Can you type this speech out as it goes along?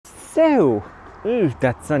So, ooh,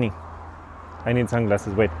 that's sunny. I need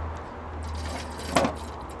sunglasses, wait.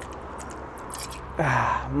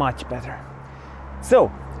 Much better. So,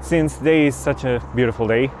 since today is such a beautiful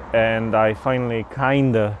day and I finally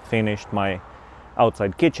kinda finished my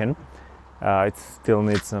outside kitchen, it still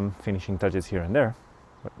needs some finishing touches here and there.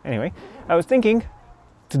 But anyway, I was thinking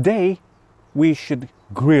today we should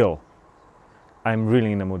grill. I'm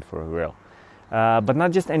really in the mood for a grill. But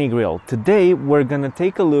not just any grill. Today we're gonna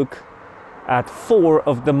take a look at 4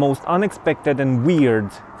 of the most unexpected and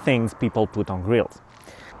weird things people put on grills.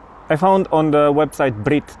 I found on the website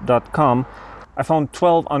brit.com, I found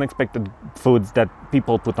 12 unexpected foods that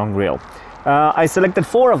people put on grill. I selected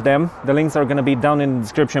 4 of them. The links are gonna be down in the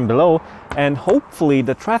description below, and hopefully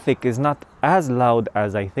the traffic is not as loud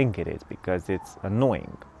as I think it is, because it's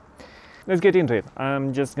annoying. Let's get into it.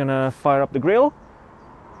 I'm just gonna fire up the grill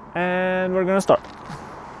and we're gonna start.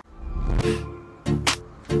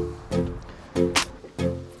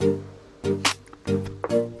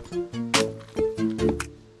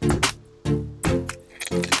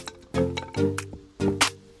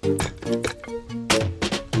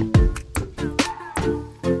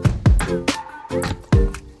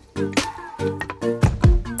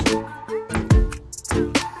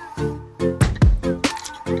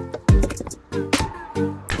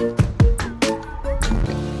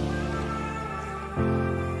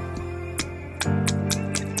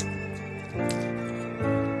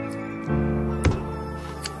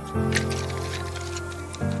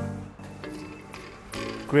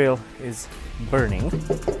 Grill is burning.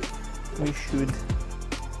 We should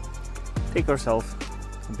take ourselves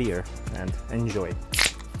a beer and enjoy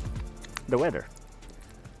the weather.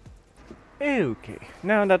 Okay,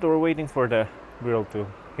 now that we're waiting for the grill to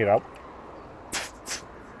heat up,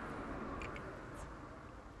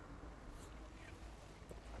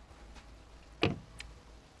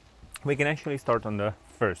 we can actually start on the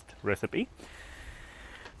first recipe,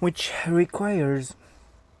 which requires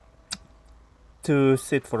to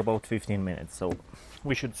sit for about 15 minutes, so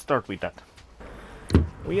we should start with that.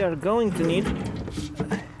 We are going to need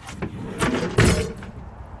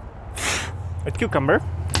a cucumber,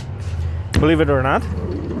 believe it or not.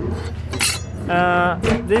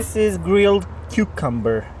 This is grilled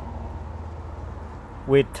cucumber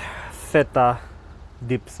with feta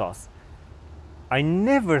dip sauce. I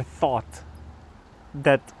never thought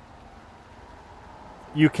that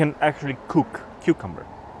you can actually cook cucumber.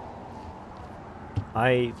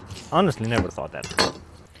 I honestly never thought that.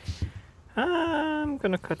 I'm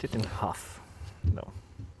gonna cut it in half. No.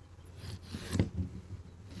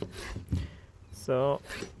 So,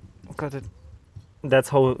 cut it. That's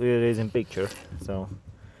how it is in picture. So,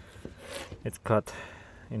 it's cut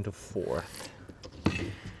into 4.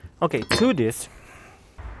 Okay, to this,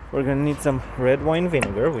 we're gonna need some red wine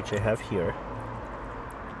vinegar, which I have here.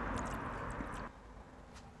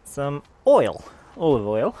 Some oil, olive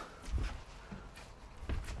oil,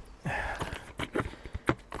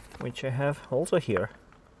 which I have also here.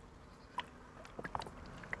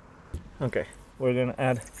 Okay, we're gonna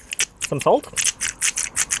add some salt.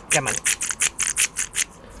 Come on.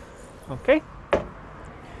 Okay,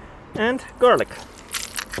 and garlic.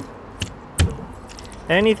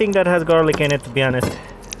 Anything that has garlic in it, to be honest,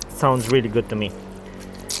 sounds really good to me.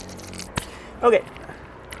 Okay,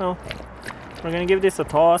 so we're gonna give this a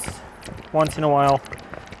toss once in a while,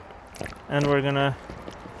 and we're gonna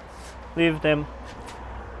leave them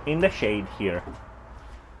in the shade here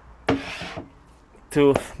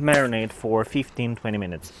to marinate for 15-20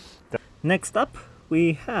 minutes. Next up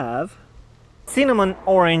we have cinnamon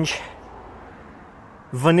orange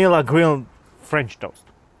vanilla grilled French toast,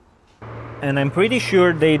 and I'm pretty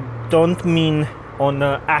sure they don't mean on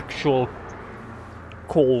an actual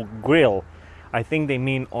coal grill. I think they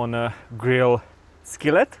mean on a grill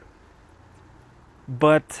skillet,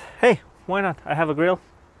 but hey, why not? I have a grill.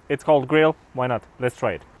 It's called grill, why not? Let's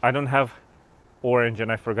try it. I don't have orange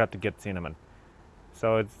and I forgot to get cinnamon,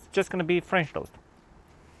 so it's just gonna be French toast.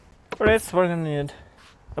 For this we're gonna need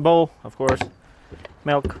a bowl, of course,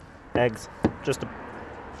 milk, eggs, just a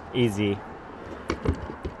easy,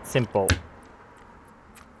 simple,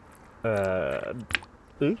 of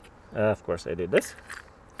course I did this,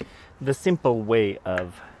 the simple way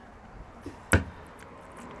of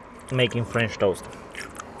making French toast.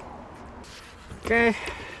 Okay.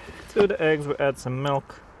 To the eggs we add some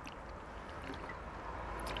milk,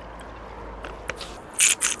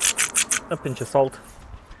 a pinch of salt,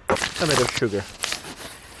 a bit of sugar.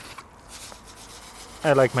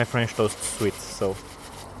 I like my French toast sweet, so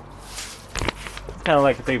kind of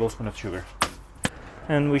like a tablespoon of sugar.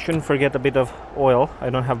 And we shouldn't forget a bit of oil. I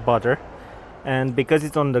don't have butter, And because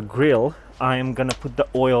it's on the grill, I'm gonna put the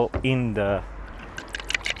oil in the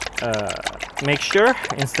mixture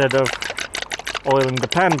instead of oiling the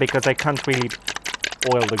pan, because I can't really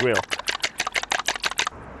oil the grill.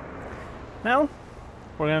 Now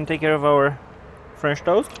we're gonna take care of our French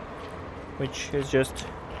toast, which is just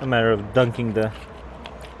a matter of dunking the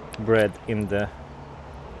bread in the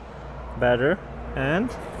batter, and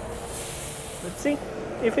let's see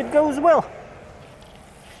if it goes well.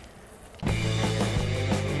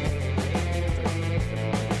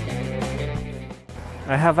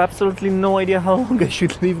 I have absolutely no idea how long I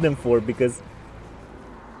should leave them for, because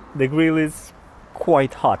the grill is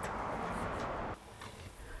quite hot.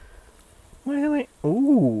 Wait.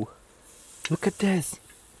 Ooh, look at this.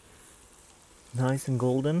 Nice and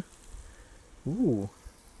golden. Ooh.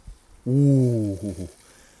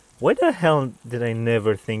 Why the hell did I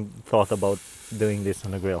never thought about doing this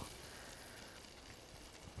on the grill?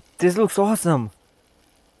 This looks awesome.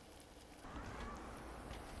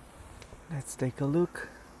 Let's take a look.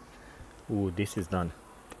 Ooh, this is done.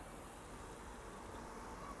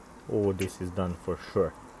 Oh, this is done for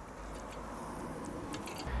sure.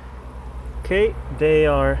 Okay, they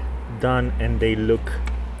are done and they look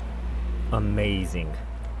amazing.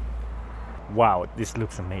 Wow, this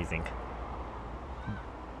looks amazing.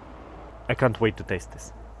 I can't wait to taste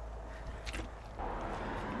this.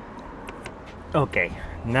 Okay,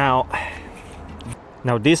 now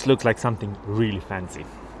this looks like something really fancy.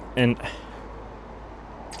 And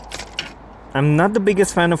I'm not the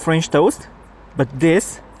biggest fan of French toast, but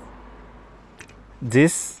this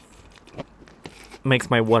makes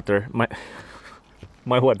my water mouth.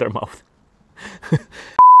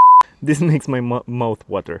 This makes my mouth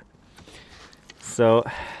water. So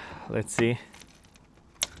let's see.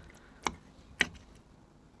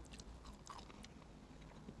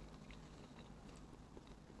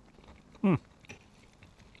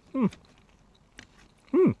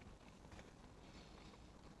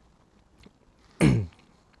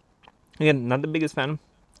 Again, not the biggest fan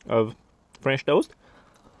of French toast,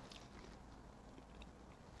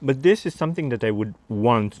 but this is something that I would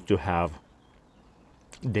want to have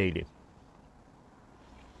daily.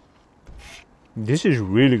 This is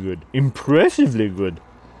really good, impressively good.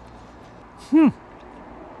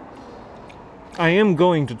 I am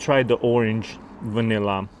going to try the orange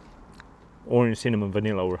cinnamon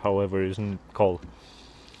vanilla, or however it is called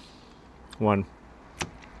one.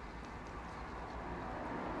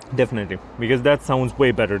 Definitely, because that sounds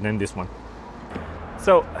way better than this one.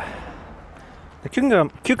 So the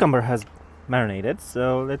cucumber has marinated,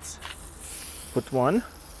 so let's put one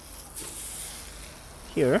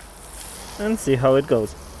here and see how it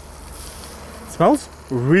goes. It smells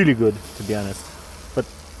really good, to be honest, but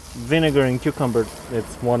vinegar and cucumber,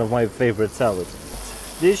 it's one of my favorite salads.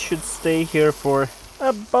 This should stay here for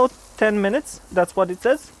about 10 minutes, that's what it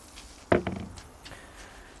says.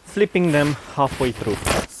 Flipping them halfway through.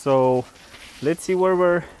 So let's see where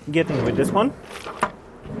we're getting with this one.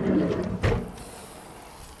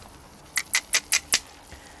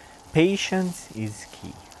 Patience is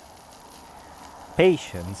key.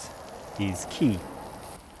 Patience is key.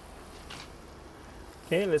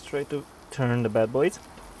 Okay, let's try to turn the bad boys.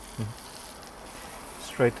 Let's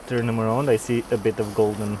try to turn them around. I see a bit of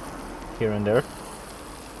golden here and there.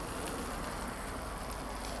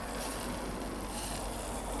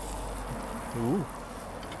 Ooh.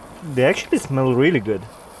 They actually smell really good.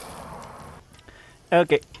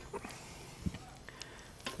 Okay,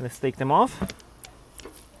 let's take them off.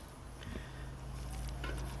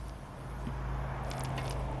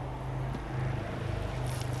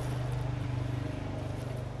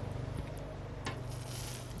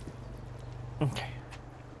 Okay,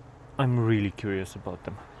 I'm really curious about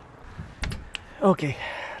them. Okay,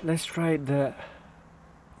 let's try the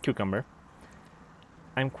cucumber.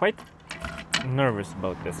 I'm quite nervous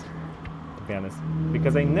about this, to be honest,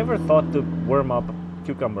 because I never thought to warm up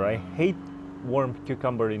cucumber. I hate warm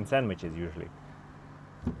cucumber in sandwiches usually,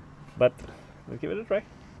 but let's give it a try.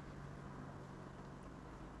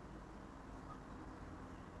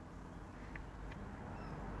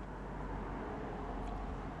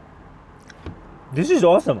 This is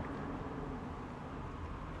awesome.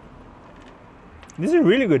 This is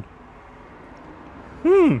really good.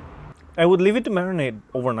 I would leave it to marinate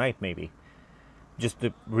overnight, maybe, just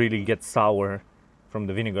to really get sour from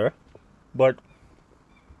the vinegar, but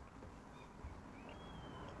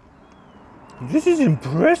this is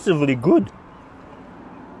impressively good.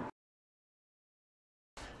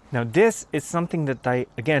 Now this is something that I,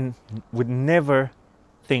 again, would never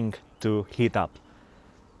think to heat up.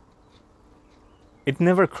 It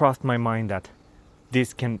never crossed my mind that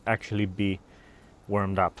this can actually be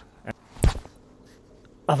warmed up.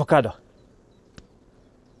 Avocado.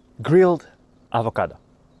 Grilled avocado.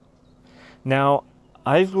 Now,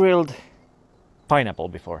 I've grilled pineapple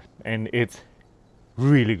before, and it's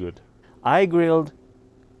really good. I grilled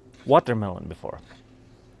watermelon before.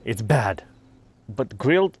 It's bad. But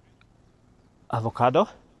grilled avocado?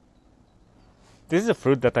 This is a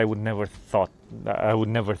fruit that I would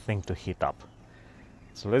never think to heat up.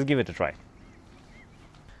 So let's give it a try.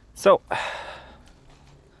 So,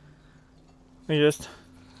 we're just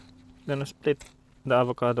gonna split the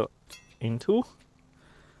avocado in two,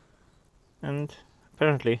 and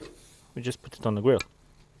apparently we just put it on the grill.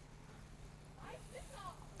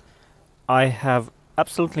 I have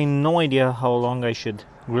absolutely no idea how long I should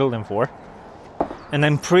grill them for, and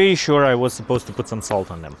I'm pretty sure I was supposed to put some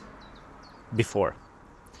salt on them before.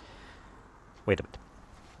 Wait a bit.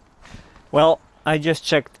 Well, I just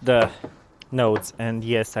checked the notes, and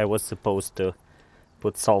yes, I was supposed to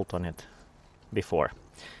put salt on it before.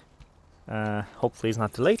 Hopefully it's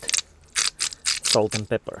not too late. Salt and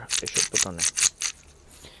pepper I should put on it.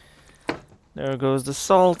 There goes the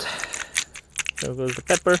salt. There goes the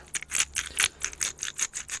pepper.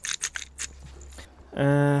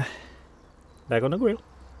 Back on the grill.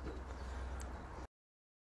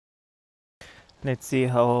 Let's see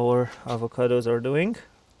how our avocados are doing.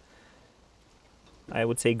 I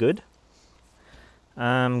would say good.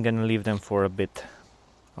 I'm gonna leave them for a bit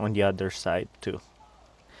on the other side too,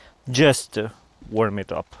 just to warm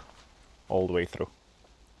it up all the way through.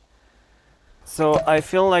 So I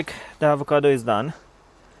feel like the avocado is done.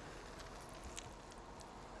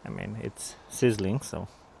 I mean, it's sizzling, so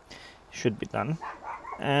it should be done.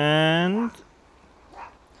 And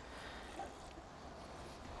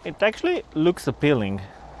it actually looks appealing.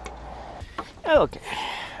 Okay,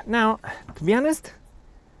 now to be honest,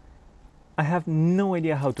 I have no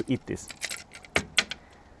idea how to eat this.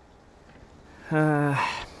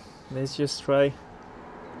 Let's just try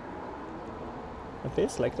with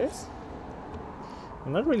this, like this.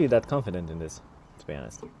 I'm not really that confident in this, to be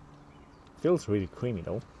honest. Feels really creamy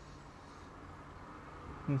though.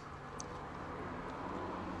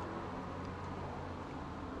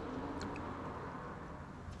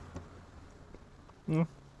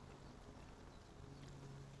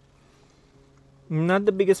 Not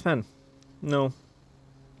the biggest fan. No.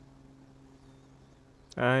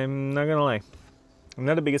 I'm not gonna lie. I'm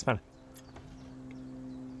not the biggest fan.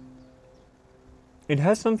 It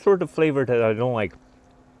has some sort of flavor that I don't like.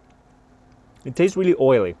 It tastes really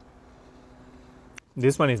oily.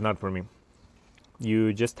 This one is not for me.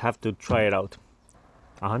 You just have to try it out.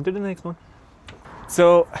 On to the next one.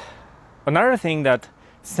 So, another thing that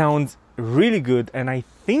sounds really good, and I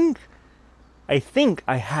think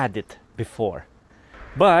I had it before.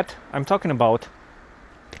 But I'm talking about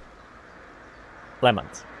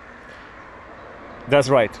lemons. That's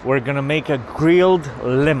right, we're gonna make a grilled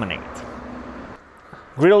lemonade.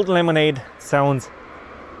 Grilled lemonade sounds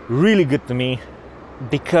really good to me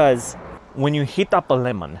because when you heat up a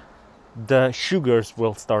lemon, the sugars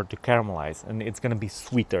will start to caramelize and it's gonna be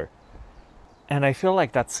sweeter. And I feel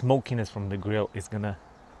like that smokiness from the grill is gonna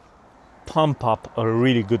pump up a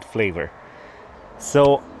really good flavor.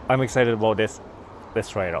 So I'm excited about this. Let's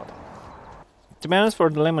try it out. To be honest, for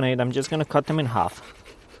the lemonade, I'm just gonna cut them in half.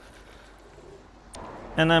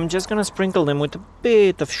 And I'm just gonna sprinkle them with a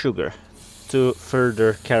bit of sugar to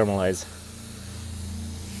further caramelize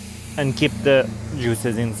and keep the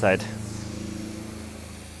juices inside.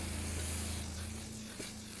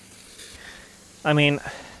 I mean,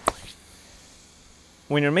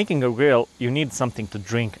 when you're making a grill, you need something to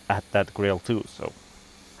drink at that grill too, so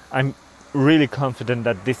I'm really confident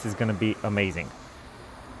that this is gonna be amazing.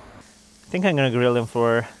 I think I'm gonna grill them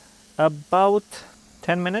for about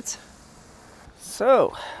 10 minutes.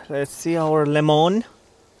 So, let's see our lemon.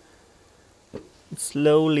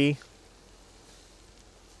 Slowly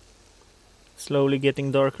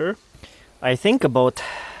getting darker. I think about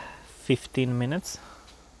 15 minutes.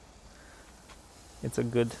 It's a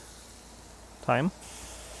good time.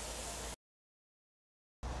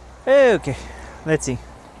 Okay, let's see.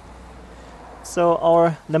 So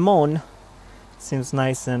our lemon seems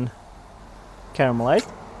nice and caramelized.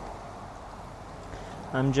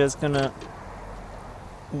 I'm just gonna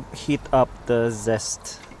heat up the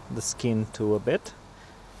zest, the skin too a bit.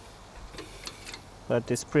 But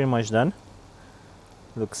it's pretty much done.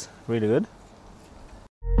 Looks really good.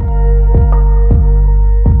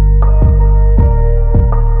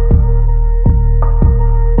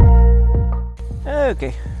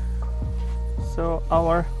 Okay, so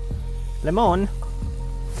our lemon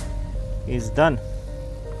is done.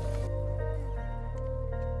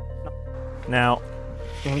 Now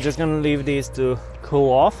I'm just gonna leave these to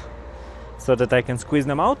cool off so that I can squeeze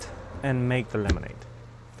them out and make the lemonade.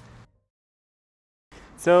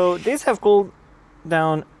 So these have cooled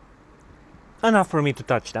down enough for me to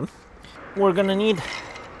touch them. We're gonna need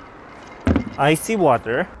icy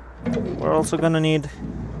water. We're also gonna need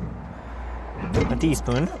a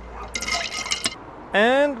teaspoon.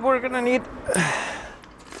 And we're gonna need,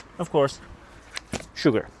 of course,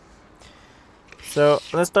 sugar. So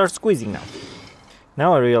let's start squeezing now.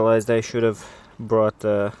 Now I realized I should have brought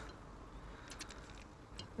a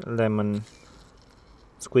lemon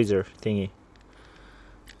squeezer thingy,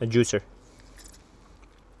 a juicer,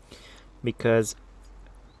 because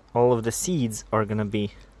all of the seeds are gonna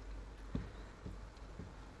be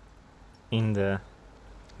in the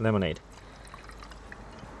lemonade.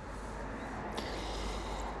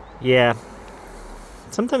 Yeah,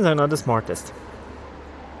 sometimes I'm not the smartest.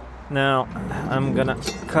 Now I'm gonna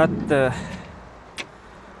cut the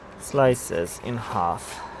slices in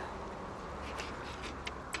half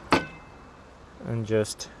and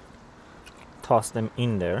just toss them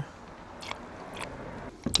in there.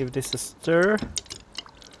 Give this a stir. It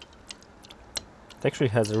actually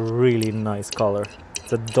has a really nice color.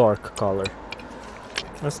 It's a dark color.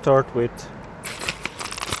 Let's start with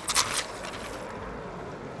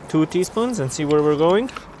 2 teaspoons and see where we're going.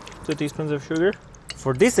 2 teaspoons of sugar.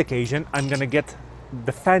 For this occasion, I'm gonna get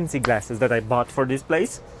the fancy glasses that I bought for this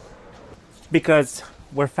place because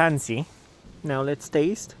we're fancy. Now let's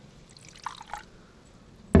taste.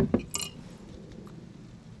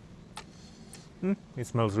 It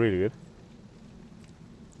smells really good.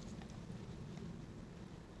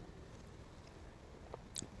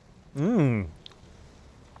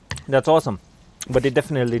 That's awesome, but it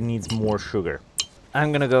definitely needs more sugar.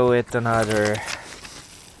 I'm gonna go with another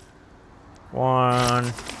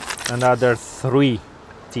 3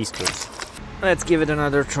 teaspoons. Let's give it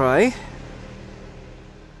another try.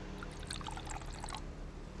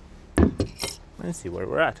 Let's see where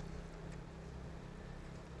we're at.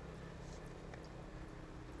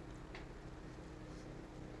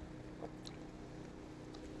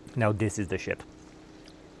 Now this is the shit.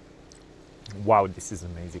 Wow, this is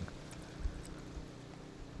amazing.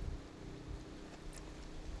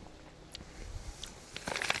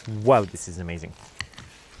 Wow, this is amazing.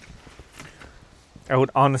 I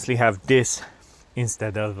would honestly have this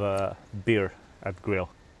instead of beer at grill.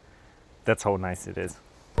 That's how nice it is.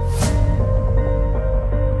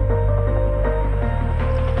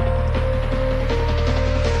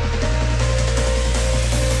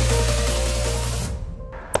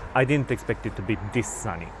 I didn't expect it to be this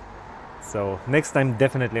sunny. So next time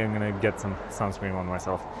definitely I'm gonna get some sunscreen on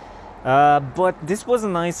myself. But this was a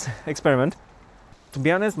nice experiment. To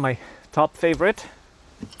be honest, my top favorite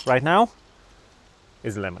right now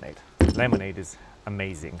is lemonade. Lemonade is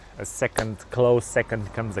amazing. A close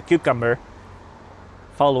second comes the cucumber,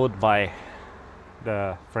 followed by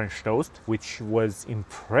the French toast, which was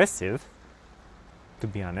impressive, to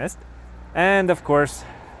be honest. And of course,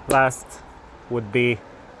 last would be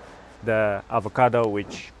the avocado,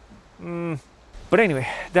 which but anyway,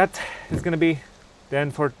 that is gonna be the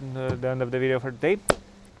end of the video for today.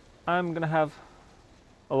 I'm gonna have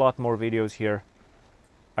a lot more videos here.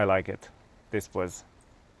 I like it. This was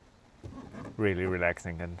really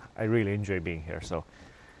relaxing and I really enjoy being here, so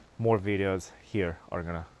more videos here are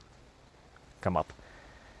gonna come up.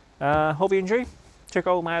 Hope you enjoy. Check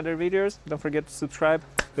out my other videos. Don't forget to subscribe,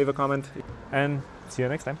 leave a comment, and see you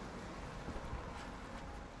next time.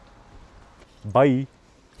 Bye.